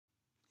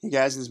Hey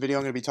guys, in this video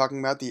I'm going to be talking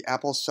about the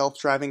Apple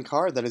self-driving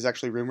car that is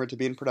actually rumored to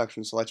be in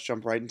production, so let's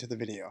jump right into the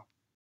video.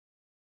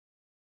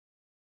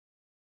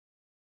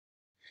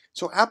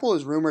 So Apple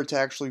is rumored to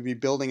actually be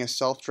building a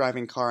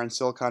self-driving car in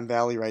Silicon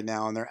Valley right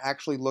now, and they're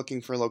actually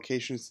looking for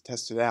locations to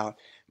test it out.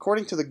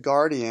 According to The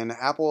Guardian,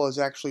 Apple is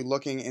actually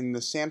looking in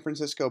the San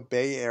Francisco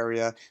Bay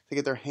Area to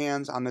get their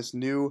hands on this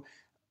new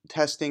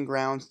testing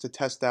grounds to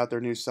test out their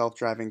new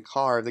self-driving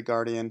car. The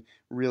Guardian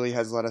really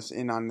has let us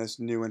in on this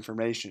new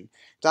information.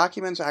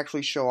 Documents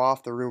actually show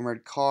off the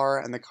rumored car,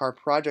 and the car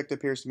project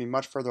appears to be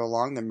much further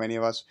along than many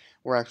of us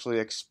were actually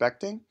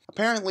expecting.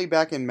 Apparently,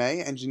 back in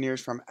May,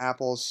 engineers from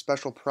Apple's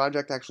special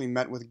project actually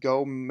met with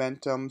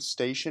GoMentum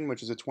Station,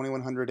 which is a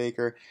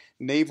 2,100-acre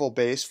naval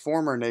base,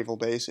 former naval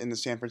base in the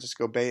San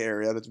Francisco Bay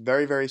Area that's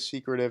very, very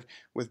secretive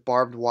with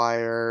barbed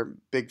wire,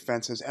 big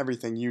fences,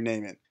 everything, you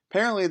name it.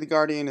 Apparently, The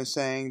Guardian is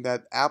saying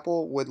that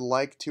Apple would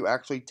like to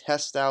actually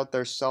test out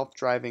their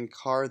self-driving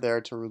car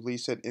there to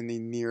release it in the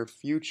near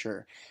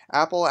future.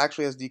 Apple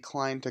actually has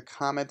declined to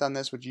comment on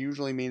this, which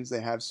usually means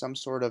they have some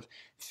sort of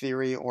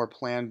theory or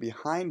plan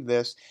behind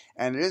this,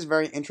 and it is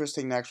very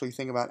interesting to actually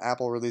think about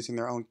Apple releasing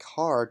their own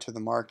car to the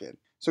market.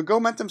 So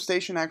GoMentum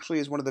Station actually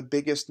is one of the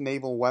biggest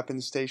naval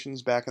weapons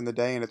stations back in the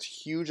day, and it's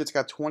huge. It's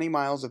got 20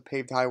 miles of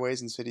paved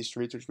highways and city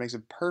streets, which makes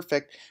it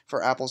perfect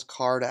for Apple's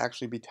car to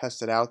actually be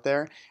tested out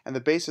there. And the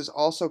base is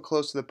also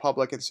close to the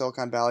public in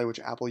Silicon Valley, which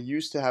Apple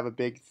used to have a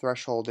big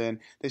threshold in.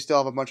 They still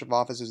have a bunch of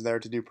offices there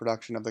to do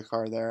production of the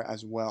car there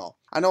as well.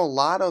 I know a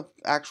lot of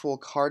actual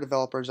car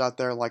developers out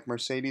there like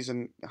Mercedes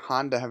and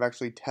Honda have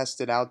actually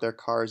tested out their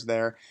cars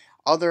there.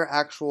 Other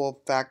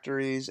actual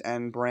factories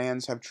and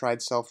brands have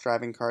tried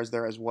self-driving cars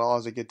there as well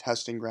as a good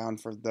testing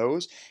ground for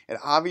those. It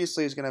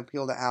obviously is going to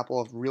appeal to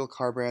Apple if real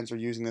car brands are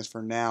using this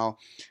for now,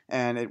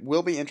 and it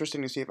will be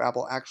interesting to see if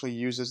Apple actually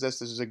uses this.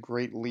 This is a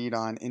great lead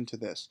on into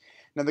this.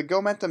 Now, the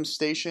GoMentum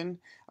Station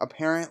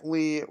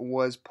apparently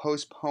was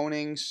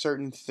postponing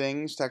certain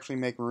things to actually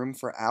make room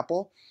for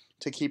Apple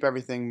to keep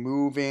everything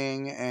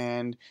moving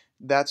and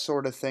that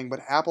sort of thing, but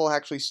Apple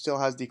actually still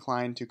has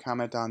declined to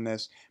comment on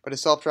this. But a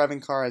self-driving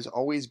car has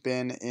always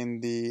been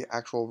in the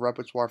actual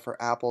repertoire for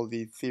Apple,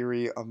 the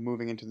theory of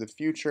moving into the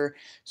future,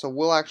 so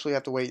we'll actually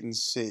have to wait and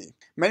see.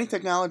 Many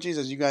technologies,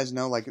 as you guys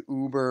know, like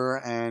Uber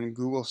and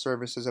Google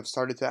services have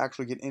started to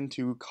actually get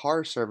into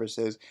car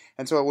services,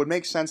 and so it would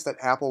make sense that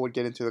Apple would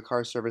get into the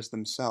car service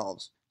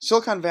themselves.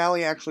 Silicon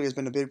Valley actually has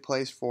been a big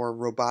place for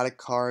robotic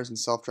cars and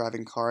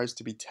self-driving cars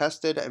to be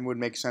tested, and would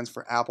make sense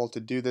for Apple to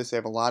do this. They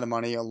have a lot of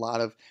money, a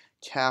lot of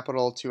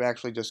capital to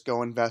actually just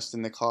go invest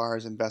in the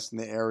cars, invest in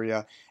the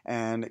area,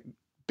 and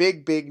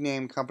big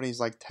name companies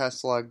like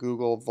Tesla,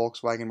 Google,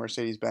 Volkswagen,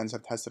 Mercedes-Benz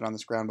have tested on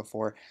this ground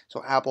before.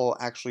 So Apple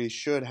actually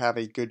should have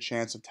a good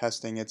chance of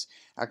testing its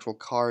actual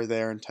car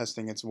there and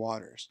testing its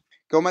waters.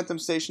 GoMentum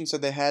Station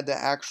said they had to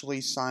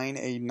actually sign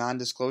a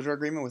non-disclosure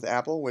agreement with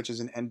Apple, which is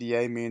an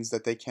NDA, means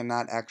that they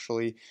cannot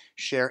actually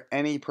share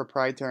any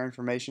proprietary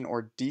information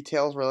or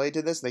details related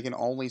to this. They can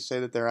only say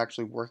that they're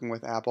actually working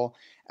with Apple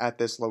at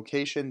this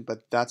location,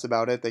 but that's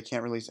about it. They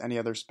can't release any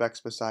other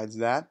specs besides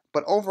that.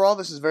 But overall,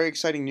 this is very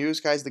exciting news,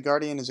 guys. The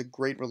Guardian is a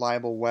great,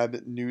 reliable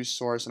web news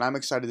source, and I'm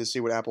excited to see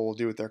what Apple will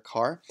do with their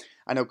car.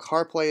 I know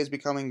CarPlay is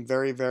becoming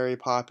very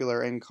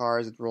popular in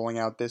cars. It's rolling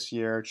out this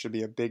year. It should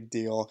be a big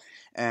deal.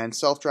 And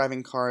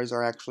self-driving cars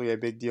are actually a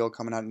big deal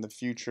coming out in the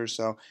future.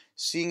 So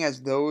seeing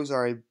as those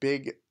are a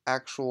big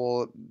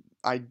actual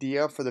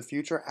idea for the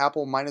future,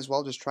 Apple might as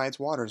well just try its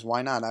waters.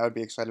 Why not? I would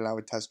be excited. I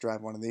would test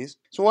drive one of these.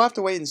 So we'll have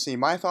to wait and see.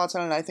 My thoughts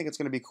on it, I think it's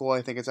going to be cool.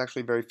 I think it's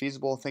actually very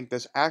feasible. I think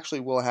this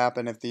actually will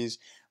happen if these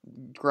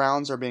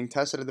grounds are being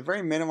tested. At the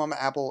very minimum,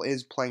 Apple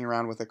is playing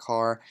around with a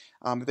car.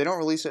 If they don't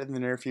release it in the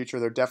near future,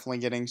 they're definitely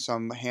getting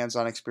some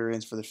hands-on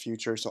experience for the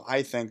future. So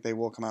I think they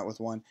will come out with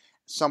one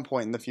some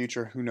point in the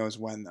future. Who knows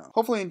when, though.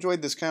 Hopefully you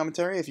enjoyed this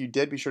commentary. If you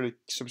did, be sure to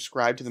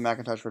subscribe to the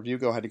Macintosh Review.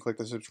 Go ahead and click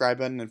the subscribe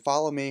button and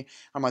follow me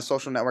on my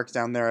social networks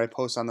down there. I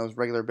post on those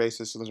regular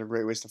basis, so those are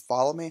great ways to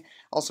follow me.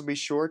 Also, be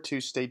sure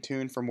to stay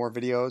tuned for more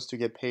videos to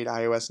get paid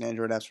iOS and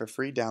Android apps for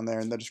free down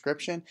there in the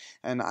description,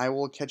 and I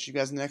will catch you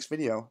guys in the next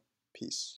video. Peace.